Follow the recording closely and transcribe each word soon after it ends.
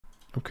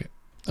Okay.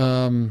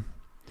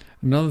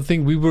 Another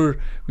thing, we were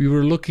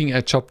looking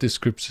at job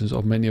descriptions,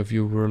 or many of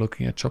you were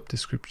looking at job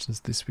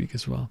descriptions this week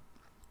as well.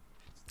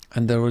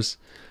 And there was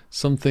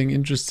something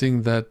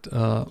interesting that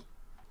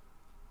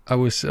I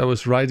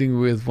was writing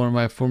with one of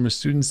my former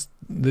students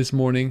this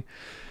morning.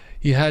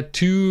 He had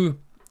two.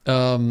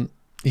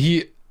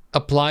 He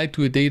applied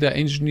to a data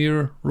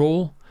engineer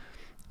role,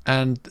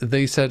 and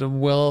they said,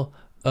 well,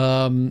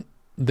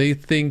 they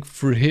think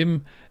for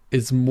him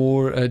it's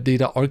more a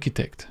data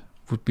architect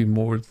would be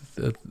more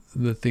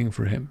the thing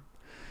for him.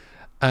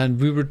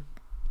 And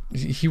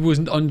he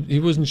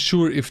wasn't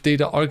sure if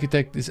data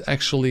architect is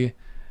actually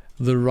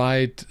the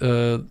right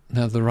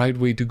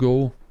way to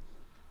go,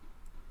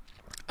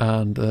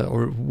 and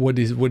or what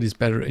is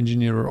better,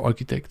 engineer or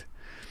architect.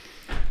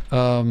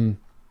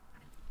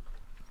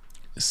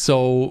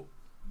 So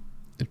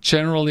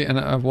generally, and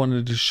I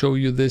wanted to show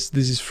you this.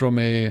 This is from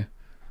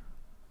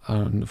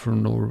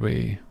from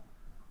Norway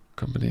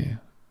company.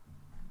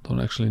 Don't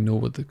actually know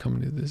what the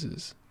company this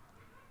is.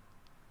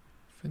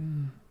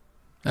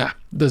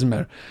 Doesn't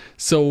matter.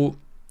 So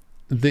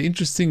the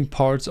interesting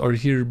parts are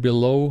here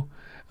below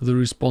the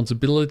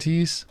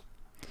responsibilities,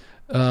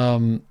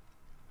 and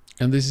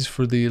this is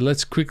for the.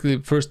 Let's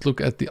quickly first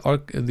look at the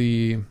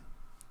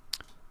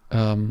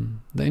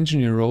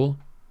engineer role.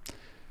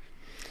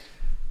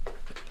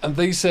 And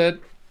they said,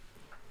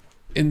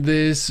 in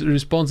this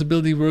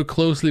responsibility, work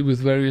closely with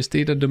various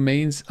data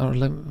domains.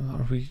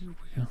 We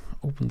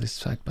open this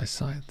side by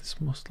side.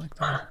 This most like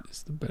that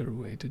is the better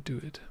way to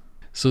do it.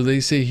 So they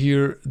say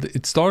here,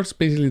 it starts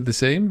basically the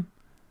same.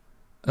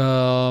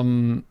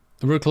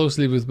 Work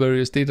closely with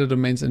various data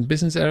domains and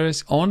business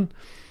areas on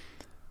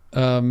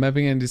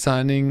mapping and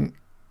designing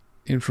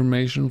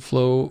information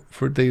flow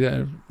for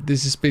data.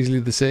 This is basically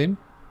the same.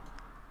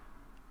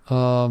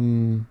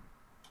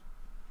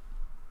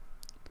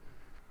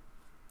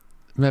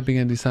 Mapping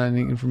and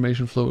designing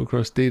information flow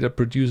across data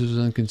producers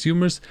and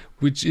consumers,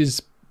 which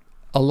is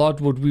a lot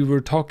what we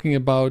were talking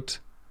about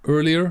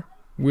earlier,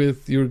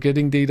 with you're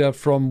getting data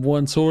from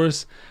one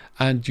source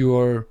and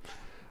you're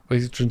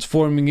basically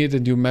transforming it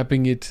and you're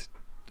mapping it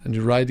and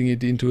you're writing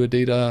it into a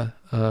data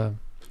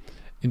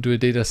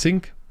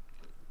sink.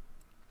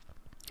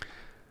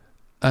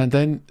 And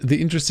then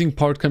the interesting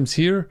part comes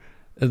here.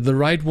 The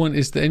right one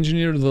is the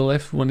engineer, the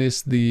left one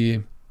is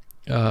the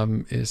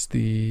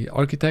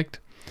architect.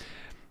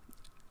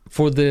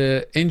 For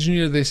the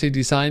engineer, they say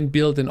design,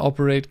 build, and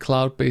operate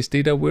cloud-based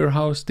data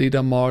warehouse,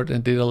 data mart,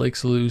 and data lake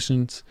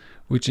solutions,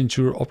 which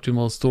ensure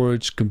optimal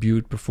storage,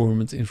 compute,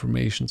 performance,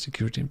 information,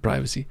 security, and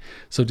privacy.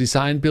 So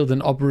design, build,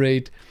 and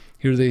operate.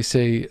 Here they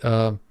say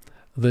the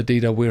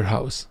data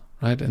warehouse,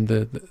 right, and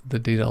the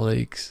data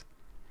lakes.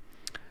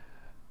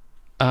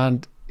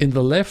 And in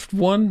the left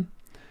one,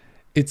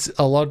 it's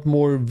a lot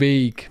more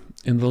vague.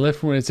 In the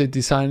left one, it says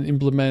design and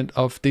implement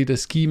of data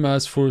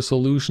schemas for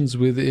solutions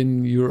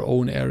within your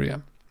own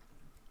area.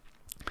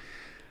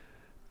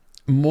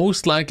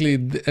 Most likely,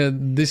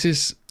 this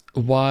is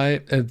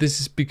why.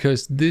 This is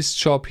because this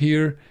job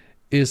here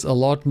is a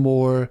lot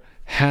more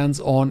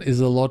hands-on,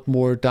 is a lot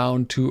more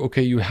down to,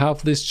 okay, you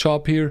have this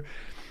job here,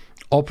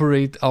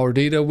 operate our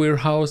data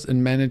warehouse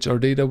and manage our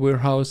data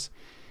warehouse,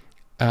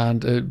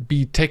 and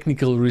be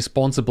technical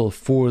responsible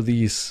for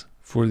these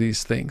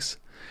things.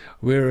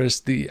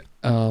 Whereas the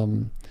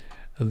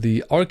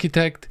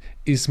architect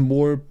is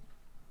more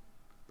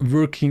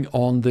working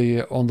on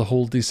the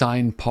whole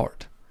design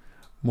part.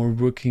 More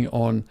working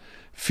on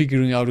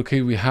figuring out,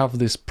 okay, we have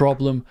this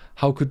problem.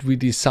 How could we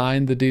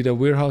design the data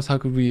warehouse? How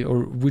could we,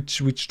 or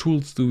which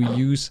tools do we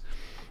use?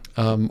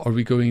 Are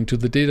we going to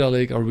the data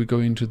lake? Are we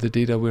going to the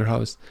data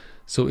warehouse?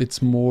 So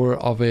it's more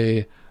of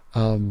a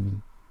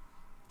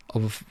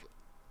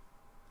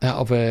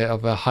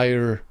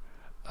higher,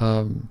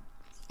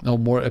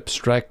 more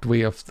abstract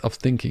way of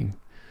thinking.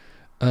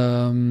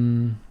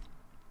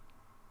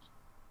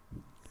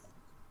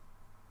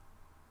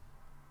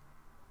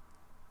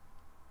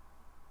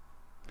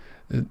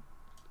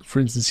 For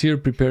instance, here,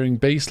 preparing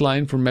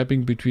baseline for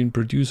mapping between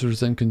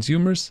producers and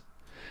consumers.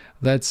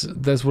 That's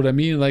what I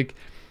mean. Like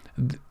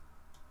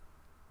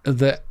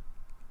the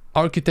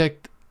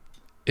architect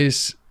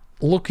is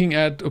looking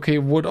at, okay,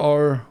 what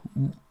are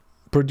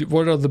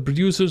the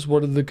producers,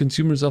 what are the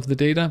consumers of the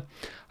data?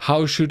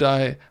 How should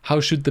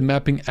the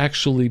mapping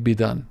actually be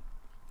done?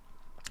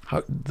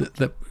 How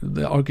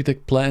the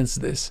architect plans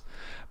this,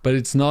 but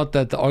it's not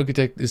that the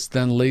architect is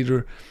then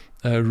later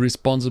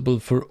responsible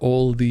for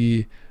all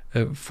the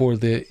for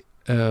the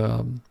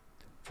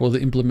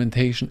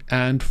implementation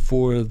and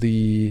for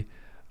the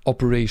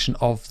operation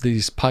of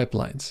these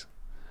pipelines.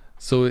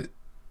 So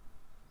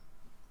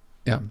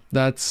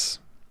that's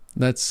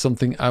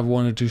something I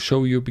wanted to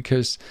show you,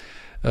 because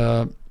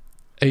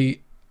a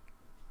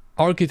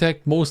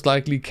architect most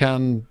likely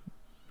can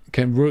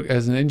work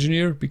as an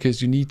engineer,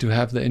 because you need to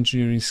have the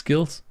engineering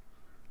skills,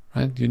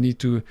 right? You need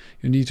to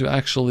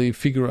actually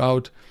figure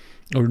out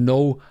or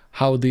know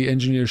how the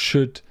engineer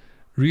should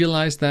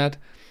realize that.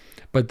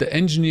 But the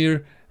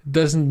engineer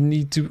doesn't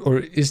need to, or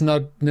is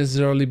not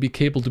necessarily be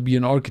capable to be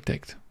an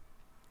architect.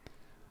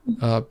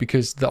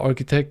 because the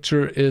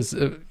architecture is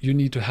you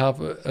need to have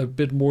a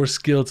bit more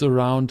skills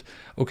around,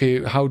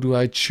 okay, how do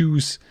I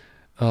choose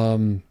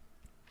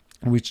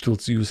which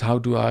tools to use, how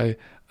do I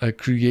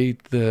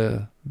create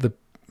the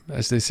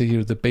as they say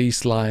here, the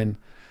baseline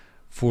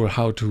for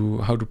how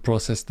to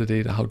process the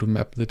data, how to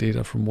map the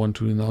data from one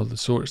to another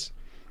source.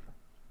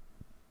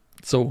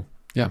 So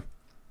yeah,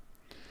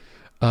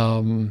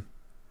 I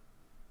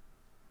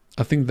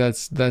think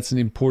that's an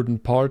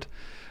important part.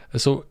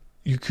 So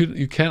you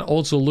can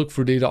also look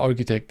for data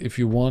architect if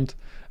you want,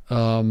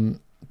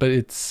 but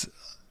it's,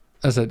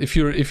 as I said, if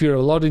you're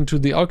a lot into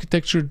the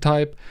architecture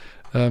type,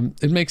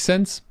 it makes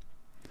sense.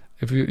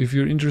 If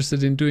you're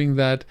interested in doing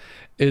that,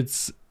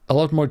 it's a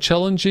lot more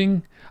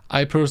challenging.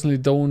 I personally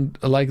don't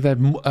like that.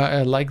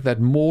 I like that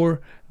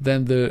more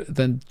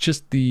than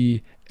just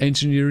the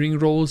engineering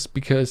roles,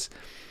 because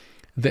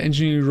the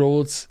engineering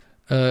roles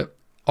are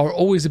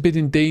always a bit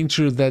in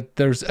danger that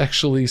there's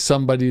actually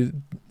somebody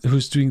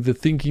who's doing the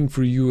thinking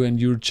for you and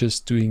you're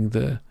just doing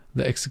the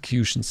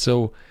execution.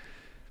 So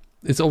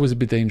it's always a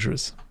bit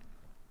dangerous.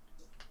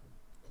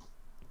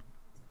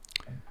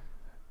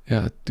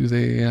 Yeah, do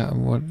they,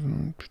 what,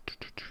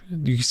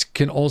 you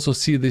can also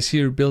see this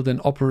here, build and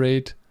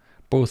operate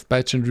both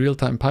batch and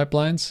real-time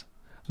pipelines.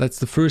 That's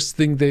the first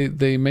thing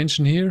they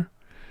mention here.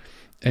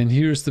 And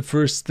here's the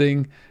first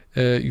thing,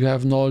 you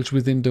have knowledge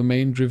within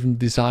domain-driven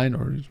design,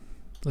 or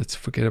let's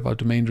forget about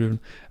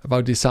domain-driven,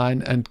 about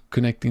design and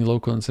connecting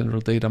local and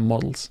central data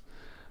models.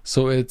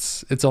 So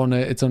it's in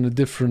a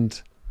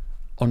different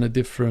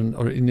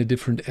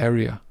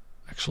area,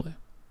 actually.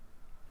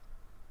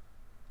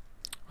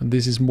 And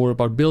this is more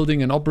about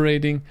building and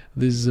operating.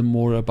 This is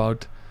more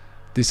about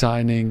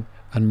designing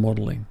and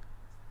modeling.